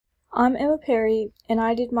I'm Emma Perry, and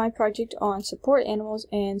I did my project on support animals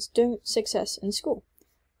and student success in school.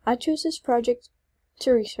 I chose this project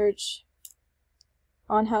to research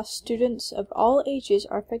on how students of all ages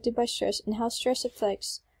are affected by stress and how stress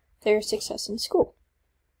affects their success in school.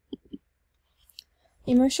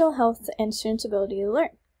 Emotional health and students' ability to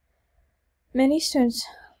learn. Many students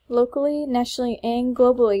locally, nationally, and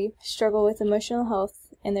globally struggle with emotional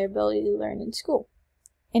health and their ability to learn in school.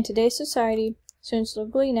 In today's society, students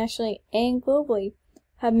locally, nationally, and globally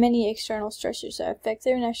have many external stressors that affect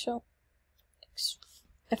their emotional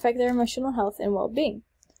health and well-being.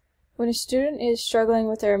 When a student is struggling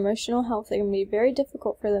with their emotional health, it can be very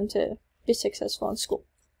difficult for them to be successful in school.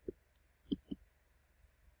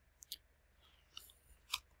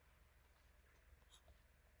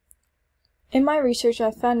 In my research, I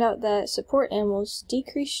found out that support animals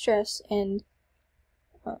decrease stress and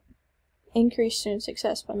increase student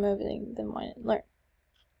success by motivating them to learn.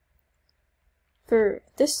 For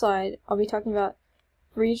this slide, I'll be talking about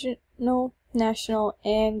regional, national,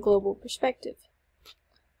 and global perspective.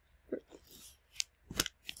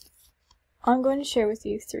 I'm going to share with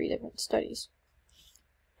you 3 different studies.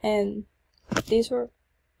 And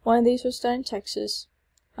one of these was done in Texas,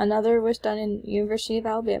 another was done in University of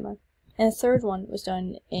Alabama, and the third one was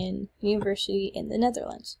done in University in the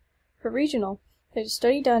Netherlands. For regional, there's a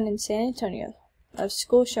study done in San Antonio of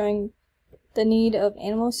schools showing the need of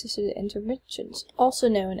animal-assisted interventions, also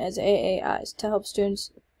known as AAIs, to help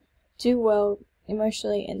students do well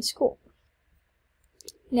emotionally in school.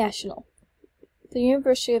 National. The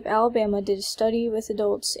University of Alabama did a study with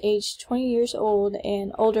adults aged 20 years old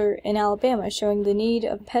and older in Alabama showing the need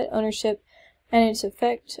of pet ownership and its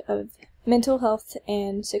effect of mental health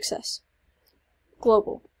and success.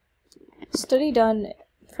 Global. Study done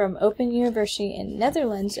from Open University in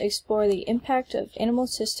Netherlands explore the impact of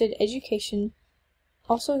animal-assisted education,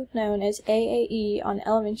 also known as AAE, on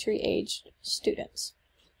elementary-aged students.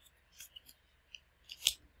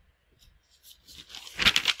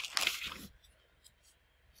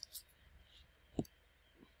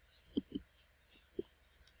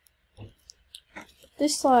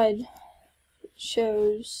 This slide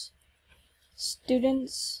shows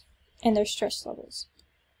students and their stress levels,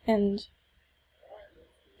 and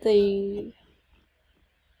the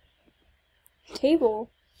table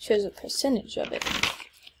shows a percentage of it.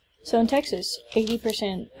 So in Texas,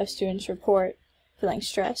 80% of students report feeling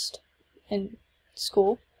stressed in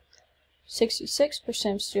school.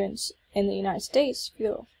 66% of students in the United States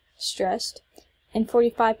feel stressed, and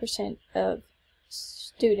 45% of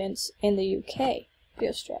students in the UK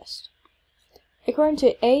feel stressed. According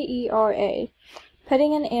to AERA,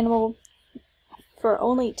 petting an animal for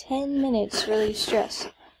only 10 minutes relieves stress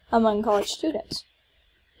among college students.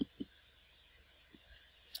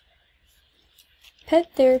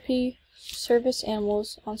 Pet therapy service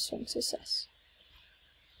animals on student success.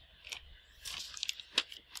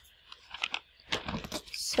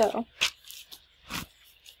 So,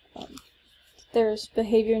 there's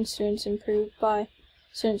behavior in students improved by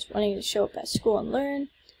students wanting to show up at school and learn,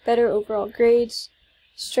 better overall grades,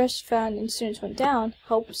 stress found in students went down,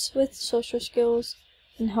 helps with social skills,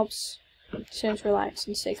 and helps students relax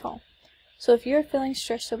and stay calm. So if you're feeling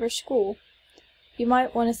stressed over school, you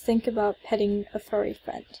might want to think about petting a furry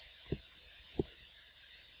friend.